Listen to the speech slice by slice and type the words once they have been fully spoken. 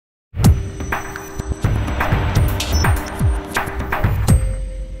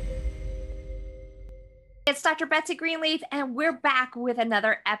It's Dr. Betsy Greenleaf, and we're back with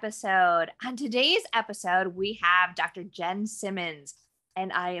another episode. On today's episode, we have Dr. Jenn Simmons,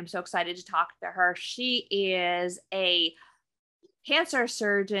 and I am so excited to talk to her. She is a cancer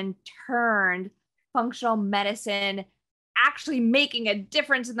surgeon turned functional medicine, actually making a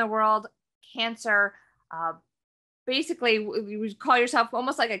difference in the world. Cancer, basically, you would call yourself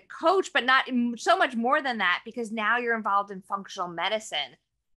almost like a coach, but not so much more than that, because now you're involved in functional medicine.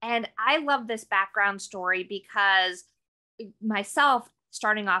 And I love this background story because myself,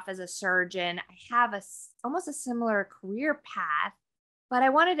 starting off as a surgeon, I have almost a similar career path. But I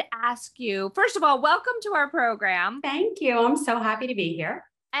wanted to ask you, first of all, welcome to our program. Thank you. I'm so happy to be here.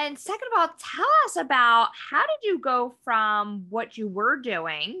 And second of all, tell us about how did you go from what you were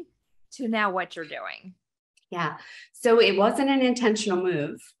doing to now what you're doing? Yeah. So it wasn't an intentional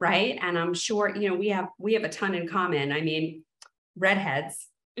move, right? And I'm sure, we have a ton in common. I mean, redheads.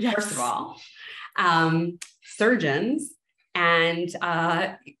 Yes. First of all, surgeons, and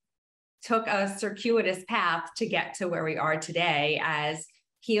took a circuitous path to get to where we are today as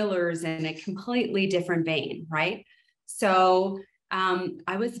healers in a completely different vein, right? So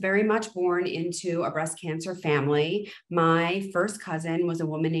I was very much born into a breast cancer family. My first cousin was a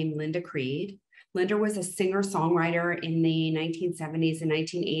woman named Linda Creed. Linda was a singer-songwriter in the 1970s and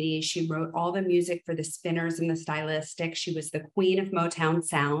 1980s. She wrote all the music for the Spinners and the Stylistics. She was the queen of Motown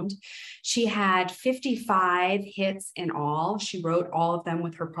sound. She had 55 hits in all. She wrote all of them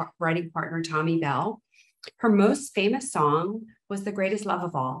with her writing partner, Tommy Bell. Her most famous song was The Greatest Love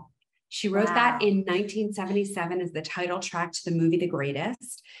of All. She wrote that in 1977 as the title track to the movie The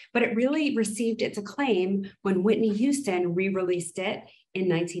Greatest, but it really received its acclaim when Whitney Houston re-released it in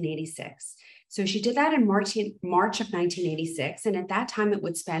 1986. So she did that in March of 1986. And at that time, it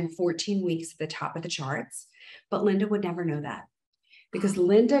would spend 14 weeks at the top of the charts. But Linda would never know that because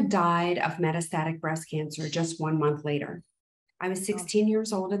Linda died of metastatic breast cancer just 1 month later. I was 16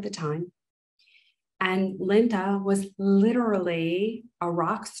 years old at the time. And Linda was literally a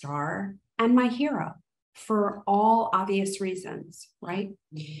rock star and my hero for all obvious reasons, right?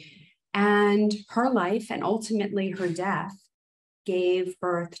 And her life and ultimately her death gave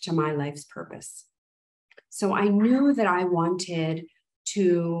birth to my life's purpose. So I knew that I wanted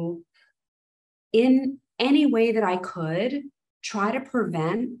to, in any way that I could, try to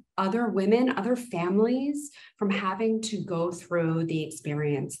prevent other women, other families from having to go through the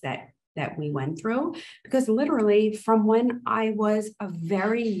experience that we went through. Because literally from when I was a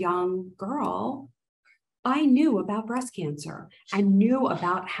very young girl, I knew about breast cancer. I knew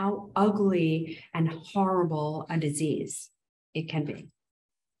about how ugly and horrible a disease it can be.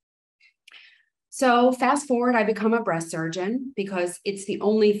 So fast forward, I become a breast surgeon because it's the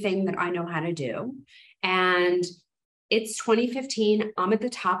only thing that I know how to do. And it's 2015. I'm at the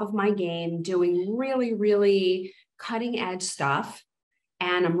top of my game doing really, really cutting edge stuff.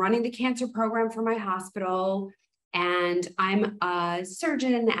 And I'm running the cancer program for my hospital. And I'm a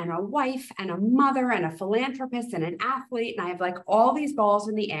surgeon and a wife and a mother and a philanthropist and an athlete. And I have like all these balls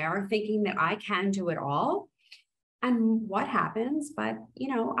in the air thinking that I can do it all. And what happens? But,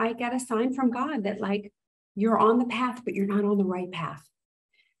 I get a sign from God that like, you're on the path, but you're not on the right path.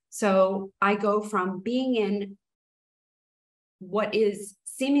 So I go from being in what is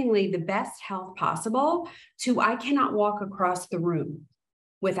seemingly the best health possible to I cannot walk across the room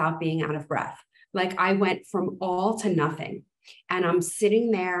without being out of breath. Like I went from all to nothing. And I'm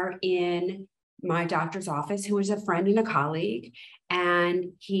sitting there in my doctor's office, who is a friend and a colleague,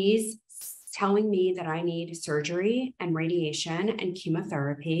 and he's telling me that I need surgery and radiation and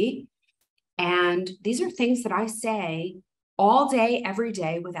chemotherapy. And these are things that I say all day, every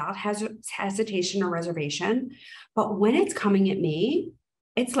day, without hesitation or reservation. But when it's coming at me,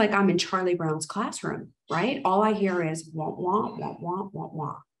 it's like I'm in Charlie Brown's classroom, right? All I hear is wah, wah, wah, wah, wah,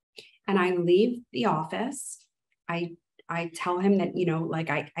 wah. And I leave the office. I tell him that,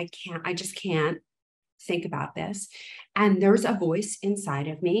 I just can't think about this. And there's a voice inside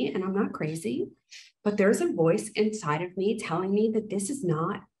of me, and I'm not crazy, but there's a voice inside of me telling me that this is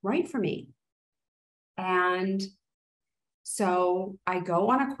not right for me. And so I go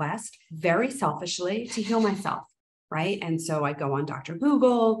on a quest very selfishly to heal myself, right? And so I go on Dr.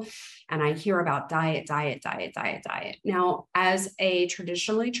 Google and I hear about diet. Now, as a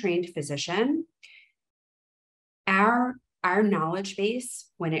traditionally trained physician, our knowledge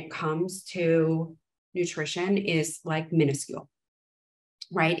base when it comes to nutrition is like minuscule,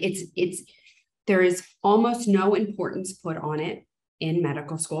 right? There is almost no importance put on it in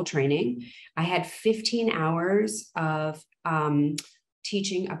medical school training. I had 15 hours of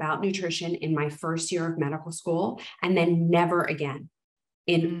teaching about nutrition in my first year of medical school, and then never again.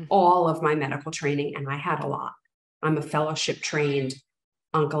 in all of my medical training, and I had a lot. I'm a fellowship trained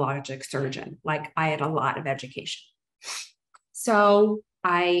oncologic surgeon. Like, I had a lot of education. So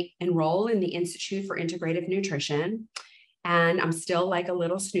I enroll in the Institute for Integrative Nutrition, and I'm still like a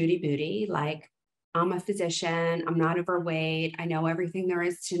little snooty booty. Like, I'm a physician. I'm not overweight. I know everything there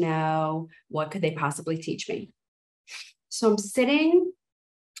is to know. What could they possibly teach me? So I'm sitting,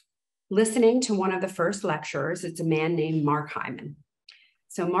 listening to one of the first lecturers. It's a man named Mark Hyman.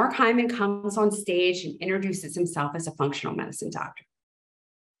 So Mark Hyman comes on stage and introduces himself as a functional medicine doctor.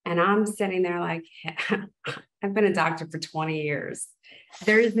 And I'm sitting there like, I've been a doctor for 20 years.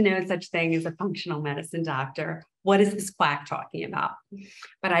 There is no such thing as a functional medicine doctor. What is this quack talking about?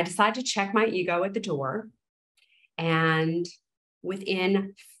 But I decided to check my ego at the door. And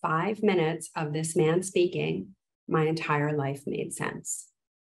within 5 minutes of this man speaking, my entire life made sense.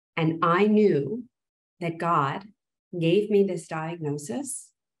 And I knew that God gave me this diagnosis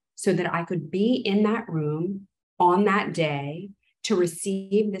so that I could be in that room on that day to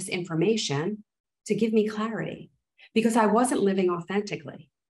receive this information to give me clarity, because I wasn't living authentically.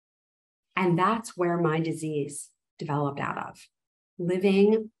 And that's where my disease developed out of,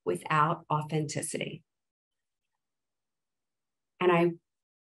 living without authenticity. And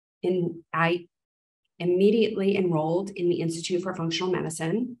I immediately enrolled in the Institute for Functional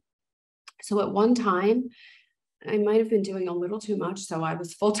Medicine. So at one time, I might have been doing a little too much. So I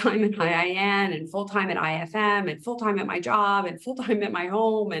was full-time at IIN and full-time at IFM and full-time at my job and full-time at my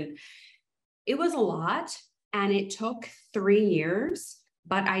home. And it was a lot. And it took 3 years,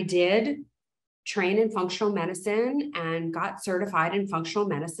 but I did train in functional medicine and got certified in functional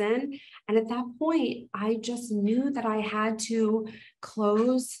medicine. And at that point, I just knew that I had to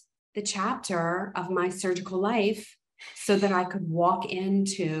close the chapter of my surgical life so that I could walk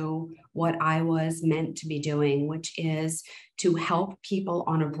into what I was meant to be doing, which is to help people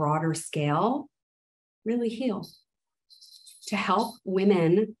on a broader scale really heal, to help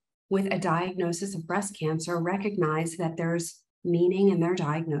women with a diagnosis of breast cancer recognize that there's meaning in their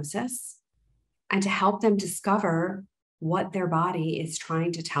diagnosis, and to help them discover what their body is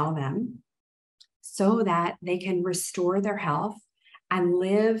trying to tell them so that they can restore their health and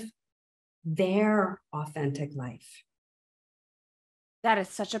live their authentic life. That is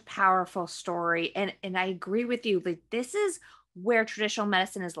such a powerful story. And I agree with you. Like, this is where traditional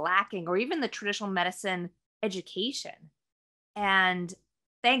medicine is lacking, or even the traditional medicine education. And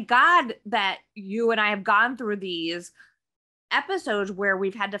thank God that you and I have gone through these episodes where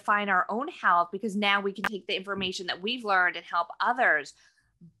we've had to find our own health, because now we can take the information that we've learned and help others.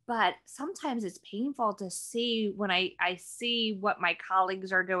 But sometimes it's painful to see when I see what my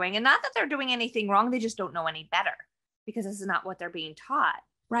colleagues are doing, and not that they're doing anything wrong, they just don't know any better, because this is not what they're being taught.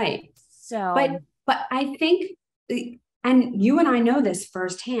 Right. So, but I think, and you and I know this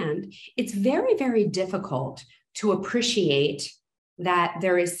firsthand, it's very, very difficult to appreciate that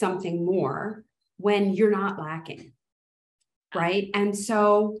there is something more when you're not lacking. Right. And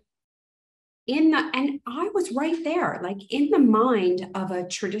so and I was right there, like in the mind of a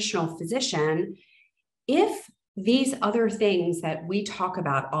traditional physician, if these other things that we talk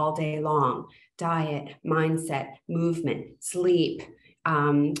about all day long, diet, mindset, movement, sleep,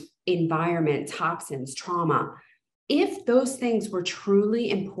 environment, toxins, trauma, if those things were truly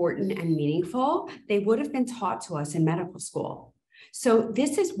important and meaningful, they would have been taught to us in medical school. So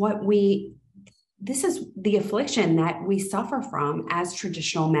this is the affliction that we suffer from as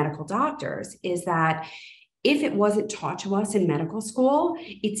traditional medical doctors, is that if it wasn't taught to us in medical school,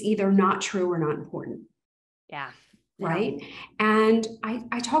 it's either not true or not important. Yeah. Right. Yeah. And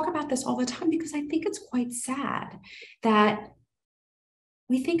I talk about this all the time because I think it's quite sad that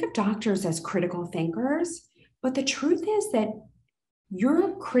we think of doctors as critical thinkers, but the truth is that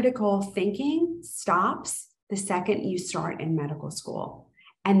your critical thinking stops the second you start in medical school.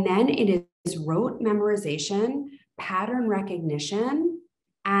 And then it is rote memorization, pattern recognition,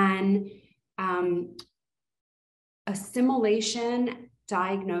 and assimilation,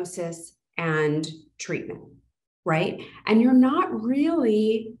 diagnosis, and treatment, right? And you're not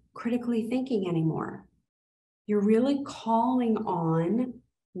really critically thinking anymore. You're really calling on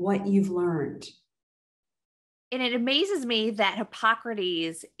what you've learned. And it amazes me that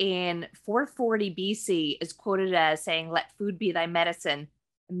Hippocrates in 440 BC is quoted as saying, "Let food be thy medicine,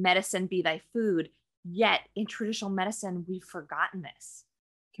 medicine be thy food." Yet in traditional medicine, we've forgotten this.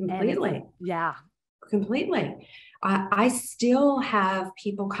 Completely. Yeah. Completely. I still have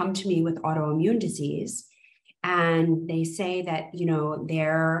people come to me with autoimmune disease, and they say that,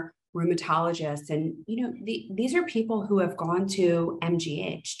 they're rheumatologists, and, these are people who have gone to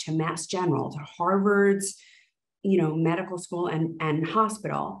MGH, to Mass General, to Harvard's medical school and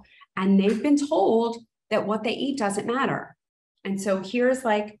hospital, and they've been told that what they eat doesn't matter. And so here's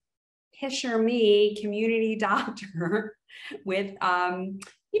like, picture me, community doctor with,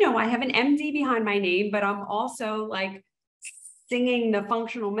 I have an MD behind my name, but I'm also like singing the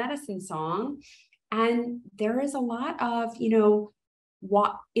functional medicine song. And there is a lot of,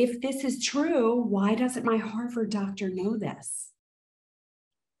 what if this is true, why doesn't my Harvard doctor know this?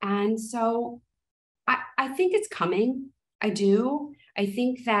 And so I think it's coming. I do. I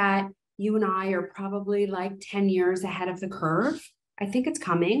think that you and I are probably like 10 years ahead of the curve. I think it's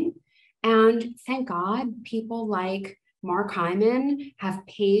coming. And thank God people like Mark Hyman have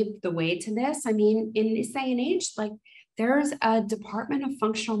paved the way to this. I mean, in this day and age, like there's a department of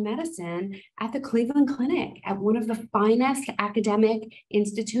functional medicine at the Cleveland Clinic, at one of the finest academic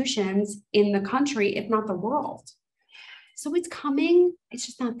institutions in the country, if not the world. So it's coming. It's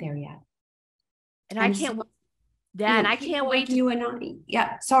just not there yet. And I can't, and I can't wait to you and I.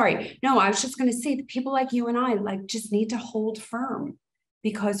 Yeah, sorry. No, I was just going to say that people like you and I like just need to hold firm,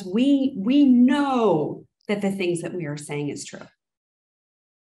 because we know that the things that we are saying is true.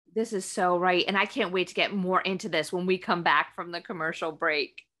 This is so right. And I can't wait to get more into this when we come back from the commercial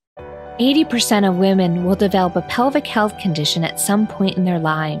break. 80% of women will develop a pelvic health condition at some point in their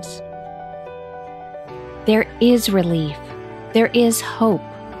lives. There is relief. There is hope.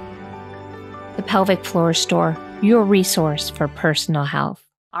 The Pelvic Floor Store, your resource for personal health.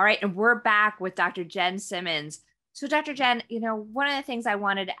 All right. And we're back with Dr. Jenn Simmons. So Dr. Jenn, one of the things I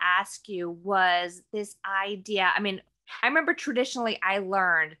wanted to ask you was this idea. I mean, I remember traditionally I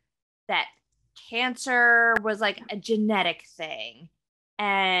learned that cancer was like a genetic thing,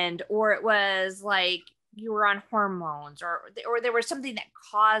 or it was like you were on hormones or there was something that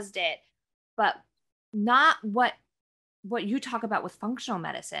caused it, but not what you talk about with functional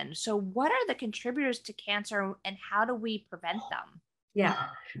medicine. So what are the contributors to cancer and how do we prevent them? Yeah.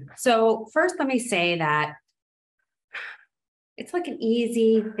 So first, let me say that it's like an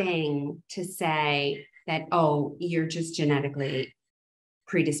easy thing to say that, oh, you're just genetically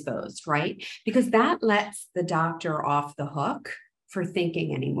predisposed, right? Because that lets the doctor off the hook for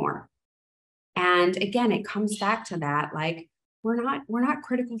thinking anymore. And again, it comes back to that, like, we're not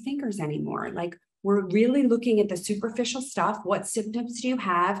critical thinkers anymore. Like, we're really looking at the superficial stuff. What symptoms do you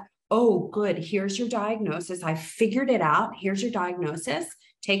have? Oh, good. Here's your diagnosis. I figured it out. Here's your diagnosis.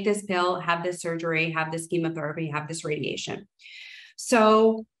 Take this pill, have this surgery, have this chemotherapy, have this radiation.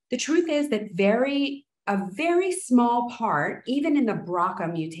 So the truth is that a very small part, even in the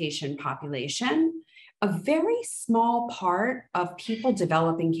BRCA mutation population, a very small part of people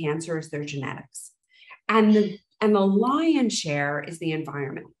developing cancer is their genetics. And the lion's share is the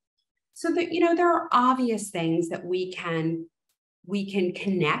environment. So that, there are obvious things that we can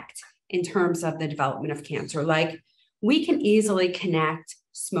connect in terms of the development of cancer. Like, we can easily connect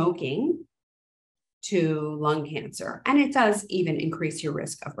smoking to lung cancer, and it does even increase your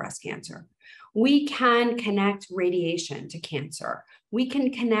risk of breast cancer. We can connect radiation to cancer. We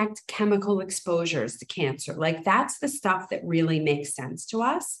can connect chemical exposures to cancer. Like, that's the stuff that really makes sense to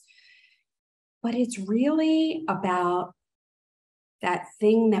us. But it's really about that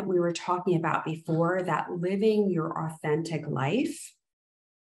thing that we were talking about before, that living your authentic life,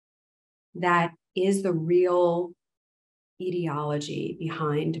 that is the real etiology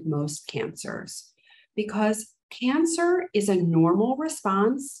behind most cancers. Because cancer is a normal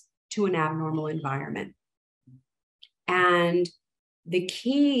response to an abnormal environment. And the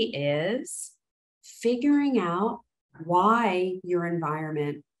key is figuring out why your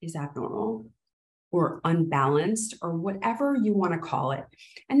environment is abnormal or unbalanced or whatever you want to call it.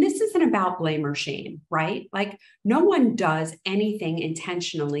 And this isn't about blame or shame, right? Like, no one does anything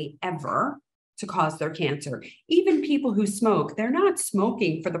intentionally ever to cause their cancer. Even people who smoke, they're not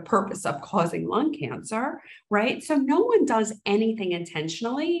smoking for the purpose of causing lung cancer, right? So no one does anything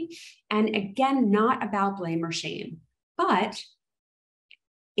intentionally. And again, not about blame or shame, but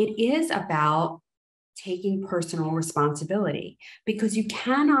it is about taking personal responsibility, because you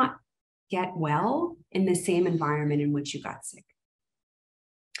cannot get well in the same environment in which you got sick.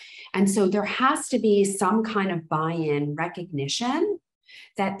 And so there has to be some kind of buy-in, recognition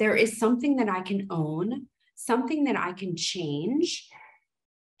that there is something that I can own, something that I can change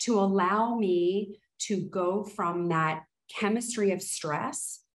to allow me to go from that chemistry of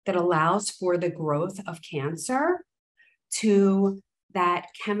stress that allows for the growth of cancer to that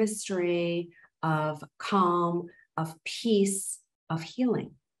chemistry of calm, of peace, of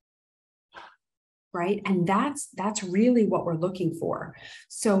healing. Right? And that's really what we're looking for.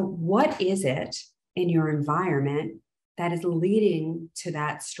 So what is it in your environment that is leading to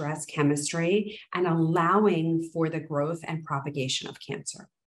that stress chemistry and allowing for the growth and propagation of cancer.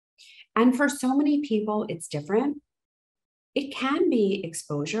 And for so many people, it's different. It can be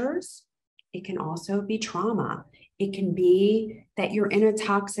exposures. It can also be trauma. It can be that you're in a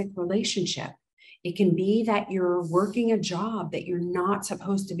toxic relationship. It can be that you're working a job that you're not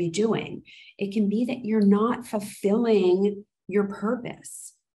supposed to be doing. It can be that you're not fulfilling your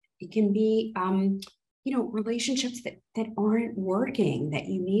purpose. It can be, relationships that aren't working, that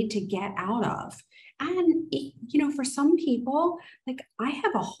you need to get out of. And, for some people, like I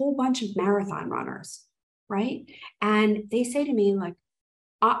have a whole bunch of marathon runners, right? And they say to me, like,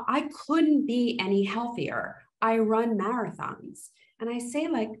 I couldn't be any healthier. I run marathons. And I say,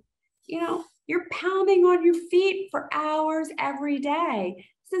 like, you're pounding on your feet for hours every day.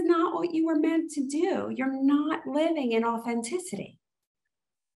 This is not what you were meant to do. You're not living in authenticity.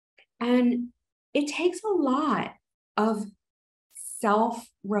 And it takes a lot of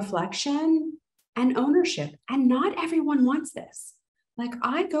self-reflection and ownership. And not everyone wants this. Like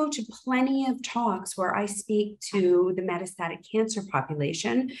I go to plenty of talks where I speak to the metastatic cancer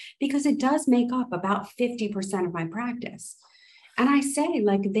population because it does make up about 50% of my practice. And I say,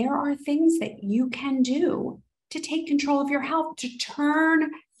 like, there are things that you can do to take control of your health, to turn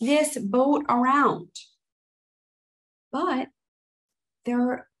this boat around. But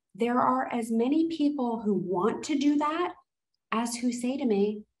there are as many people who want to do that as who say to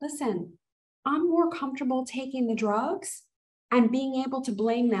me, listen, I'm more comfortable taking the drugs and being able to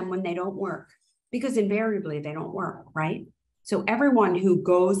blame them when they don't work, because invariably they don't work, right? So everyone who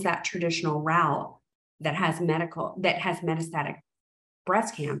goes that traditional route that has metastatic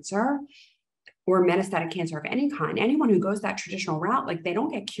breast cancer or metastatic cancer of any kind, anyone who goes that traditional route, like they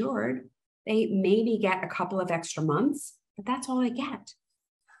don't get cured. They maybe get a couple of extra months, but that's all they get.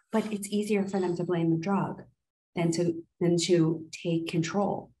 But it's easier for them to blame the drug than to take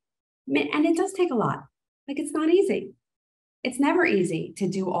control. And it does take a lot. Like it's not easy. It's never easy to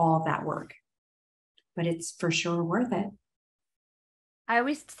do all of that work, but it's for sure worth it. I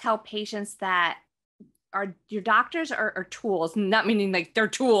always tell patients that your doctors are tools, not meaning like they're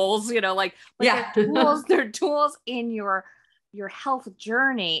tools, but they're tools in your health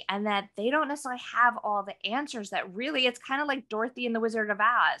journey, and that they don't necessarily have all the answers. That really, it's kind of like Dorothy and the Wizard of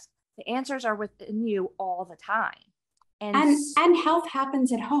Oz. The answers are within you all the time. And health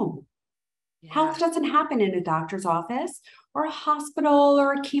happens at home. Yeah. Health doesn't happen in a doctor's office or a hospital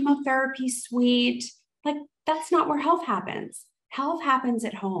or a chemotherapy suite. Like that's not where health happens. Health happens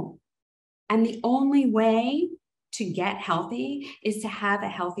at home. And the only way to get healthy is to have a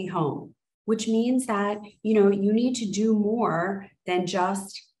healthy home, which means that, you need to do more than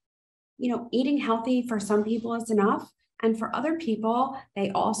just, eating healthy. For some people is enough. And for other people, they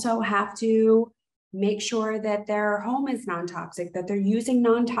also have to make sure that their home is non-toxic, that they're using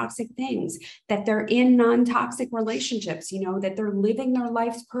non-toxic things, that they're in non-toxic relationships, that they're living their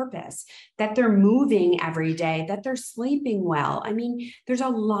life's purpose, that they're moving every day, that they're sleeping well. I mean, there's a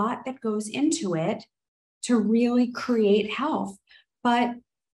lot that goes into it to really create health, but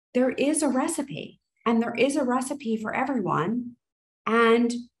there is a recipe, and there is a recipe for everyone,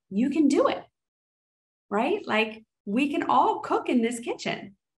 and you can do it, right? Like we can all cook in this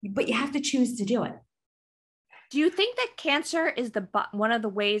kitchen, but you have to choose to do it. Do you think that cancer is one of the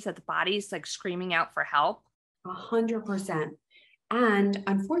ways that the body's like screaming out for help? 100%. And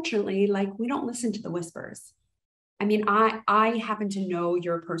unfortunately, like we don't listen to the whispers. I mean, I happen to know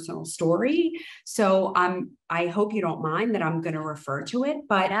your personal story, so I hope you don't mind that I'm going to refer to it.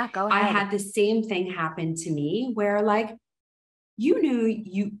 But yeah, go ahead. I had the same thing happen to me, where like you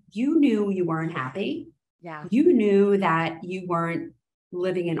knew you weren't happy. Yeah, you knew that you weren't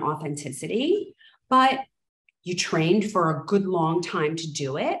living in authenticity, but you trained for a good long time to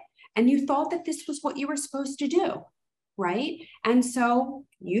do it, and you thought that this was what you were supposed to do, right? And so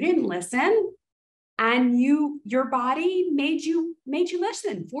you didn't listen. And your body made you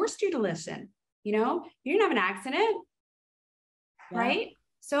listen, forced you to listen. You didn't have an accident, right?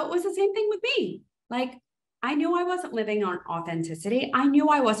 So it was the same thing with me. Like I knew I wasn't living on authenticity. I knew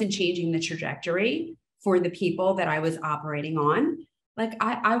I wasn't changing the trajectory for the people that I was operating on. Like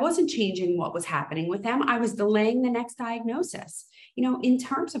I wasn't changing what was happening with them. I was delaying the next diagnosis. In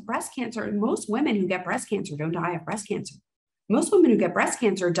terms of breast cancer, most women who get breast cancer don't die of breast cancer. Most women who get breast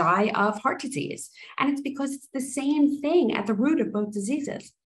cancer die of heart disease. And it's because it's the same thing at the root of both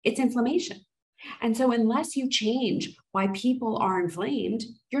diseases. It's inflammation. And so unless you change why people are inflamed,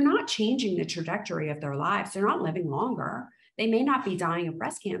 you're not changing the trajectory of their lives. They're not living longer. They may not be dying of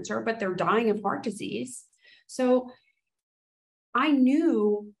breast cancer, but they're dying of heart disease. So I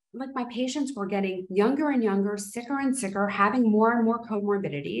knew like my patients were getting younger and younger, sicker and sicker, having more and more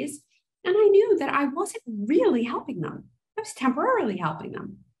comorbidities. And I knew that I wasn't really helping them. I was temporarily helping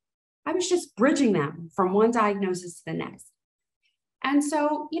them. I was just bridging them from one diagnosis to the next. And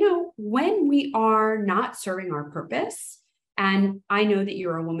so, when we are not serving our purpose, and I know that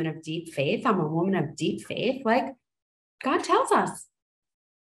you're a woman of deep faith, I'm a woman of deep faith, like God tells us,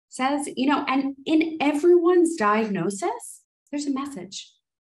 says, and in everyone's diagnosis, there's a message.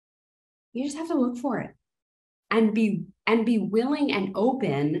 You just have to look for it and be willing and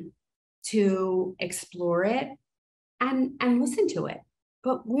open to explore it and listen to it.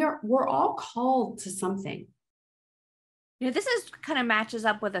 But we're all called to something. This is kind of matches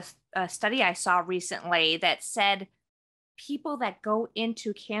up with a study I saw recently that said people that go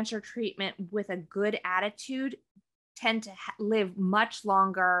into cancer treatment with a good attitude tend to live much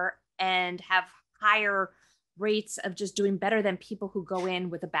longer and have higher rates of just doing better than people who go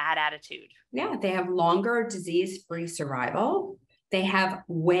in with a bad attitude. Yeah, they have longer disease-free survival. They have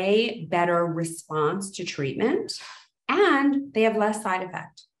way better response to treatment, and they have less side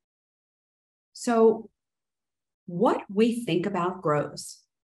effect. So what we think about grows.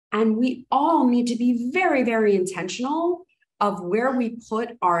 And we all need to be very, very intentional of where we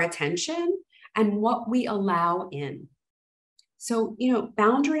put our attention and what we allow in. So,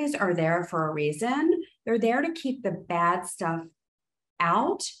 boundaries are there for a reason. They're there to keep the bad stuff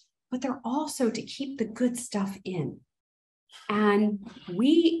out, but they're also to keep the good stuff in. And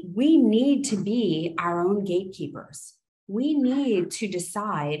we need to be our own gatekeepers. We need to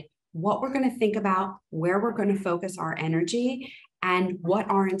decide what we're going to think about, where we're going to focus our energy, and what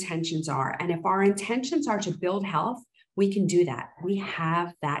our intentions are. And if our intentions are to build health, we can do that. We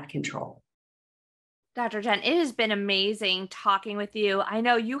have that control. Dr. Jenn, it has been amazing talking with you. I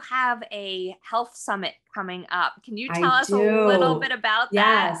know you have a health summit coming up. Can you tell us a little bit about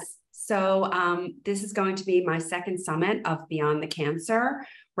that? Yes. So this is going to be my second summit of Beyond the Cancer.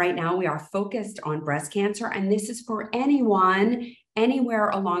 Right now, we are focused on breast cancer, and this is for anyone, anywhere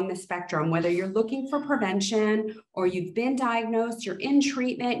along the spectrum, whether you're looking for prevention or you've been diagnosed, you're in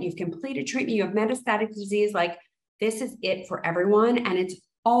treatment, you've completed treatment, you have metastatic disease, like this is it for everyone. And it's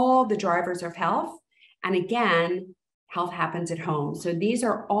all the drivers of health. And again, health happens at home. So these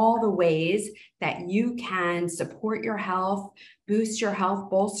are all the ways that you can support your health, boost your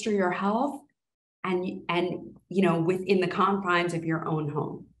health, bolster your health, and within the confines of your own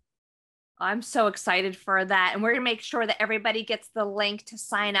home. I'm so excited for that. And we're going to make sure that everybody gets the link to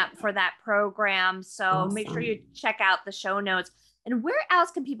sign up for that program. So Awesome. Make sure you check out the show notes. And where else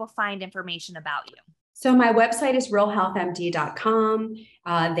can people find information about you? So my website is realhealthmd.com.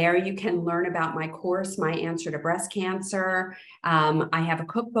 There you can learn about my course, My Answer to Breast Cancer. I have a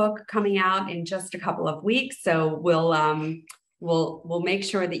cookbook coming out in just a couple of weeks. So we'll make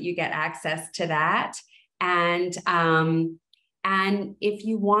sure that you get access to that. And if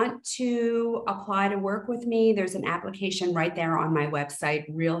you want to apply to work with me, there's an application right there on my website,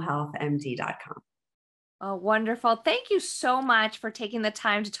 realhealthmd.com. Oh, wonderful. Thank you so much for taking the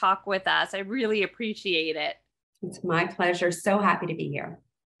time to talk with us. I really appreciate it. It's my pleasure. So happy to be here.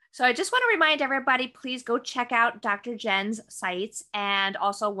 So I just want to remind everybody, please go check out Dr. Jenn's sites. And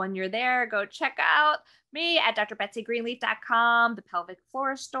also when you're there, go check out me at drbetsygreenleaf.com, the Pelvic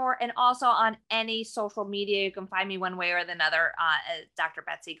Floor Store, and also on any social media. You can find me one way or another at Dr.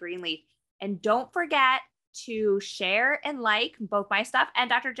 Betsy Greenleaf. And don't forget to share and like both my stuff and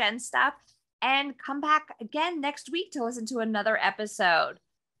Dr. Jenn's stuff. And come back again next week to listen to another episode.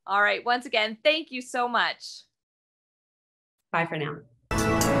 All right. Once again, thank you so much. Bye for now.